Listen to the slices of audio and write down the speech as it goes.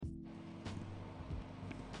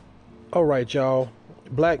All right, y'all.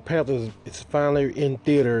 Black Panthers is finally in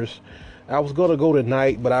theaters. I was gonna go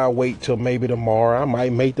tonight, but I'll wait till maybe tomorrow. I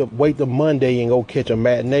might wait till Monday and go catch a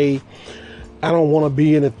matinee. I don't want to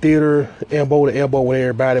be in the theater elbow to elbow with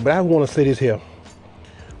everybody, but I want to say this here.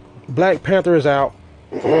 Black Panther is out.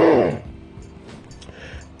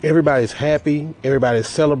 Everybody's happy. Everybody's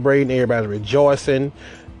celebrating. Everybody's rejoicing,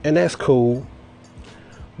 and that's cool.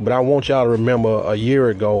 But I want y'all to remember a year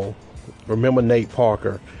ago. Remember Nate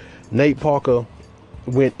Parker. Nate Parker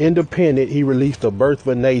went independent. He released A Birth of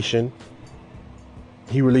a Nation.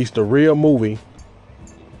 He released a real movie.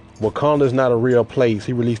 Wakanda's not a real place.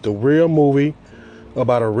 He released a real movie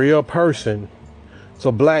about a real person.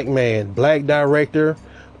 So black man, black director,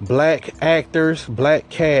 black actors, black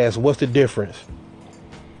cast. What's the difference?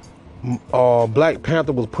 Black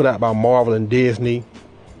Panther was put out by Marvel and Disney.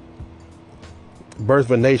 Birth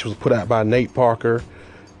of a Nation was put out by Nate Parker.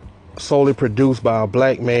 Solely produced by a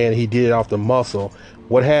black man. He did it off the muscle.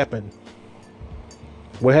 What happened?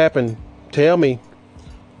 What happened? Tell me.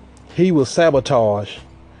 He was sabotaged.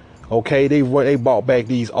 Okay, they brought back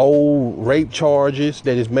these old rape charges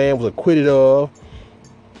that this man was acquitted of.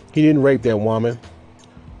 He didn't rape that woman.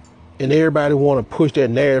 And everybody want to push that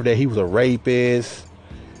narrative that he was a rapist.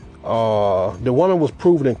 The woman was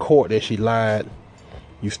proven in court that she lied.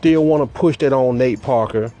 You still want to push that on Nate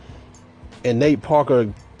Parker. And Nate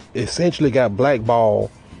Parker essentially got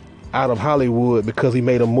blackballed out of Hollywood because he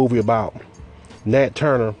made a movie about Nat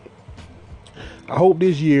Turner. I hope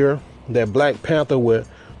this year that Black Panther will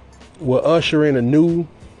usher in a new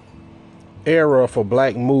era for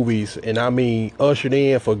black movies, and I mean ushered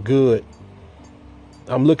in for good.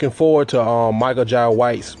 I'm looking forward to Michael Jai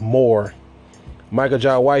White's more. Michael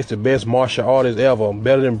Jai White's the best martial artist ever,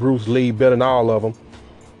 better than Bruce Lee, better than all of them.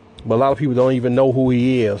 But a lot of people don't even know who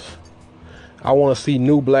he is. I want to see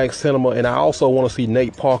new black cinema, and I also want to see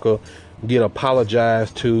Nate Parker get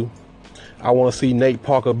apologized to. I want to see Nate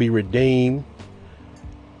Parker be redeemed.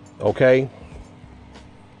 Okay?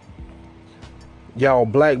 Y'all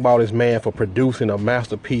blackball this man for producing a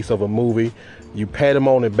masterpiece of a movie. You pat him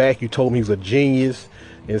on the back. You told him he was a genius.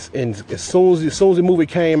 And as soon as the movie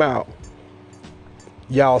came out,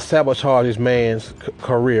 y'all sabotaged this man's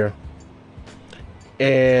career.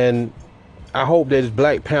 And I hope that this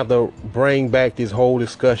Black Panther bring back this whole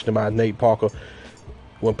discussion about Nate Parker.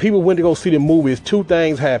 When people went to go see the movies, two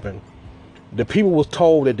things happened. The people was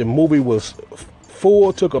told that the movie was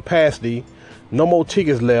full to capacity, no more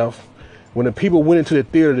tickets left. When the people went into the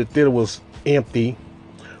theater was empty.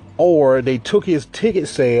 Or they took his ticket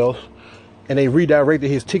sales and they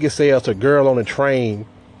redirected his ticket sales to Girl on the Train.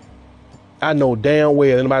 I know damn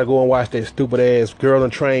well anybody go and watch that stupid ass Girl on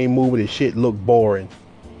the Train movie. This shit look boring.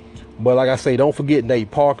 But like I say, don't forget Nate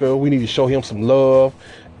Parker. We need to show him some love,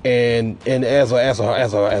 and as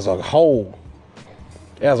a whole,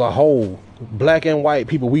 black and white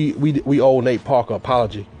people, we owe Nate Parker an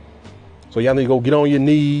apology. So y'all need to go get on your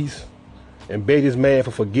knees and beg this man for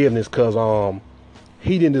forgiveness, cause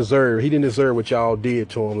he didn't deserve what y'all did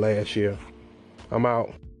to him last year. I'm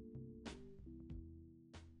out.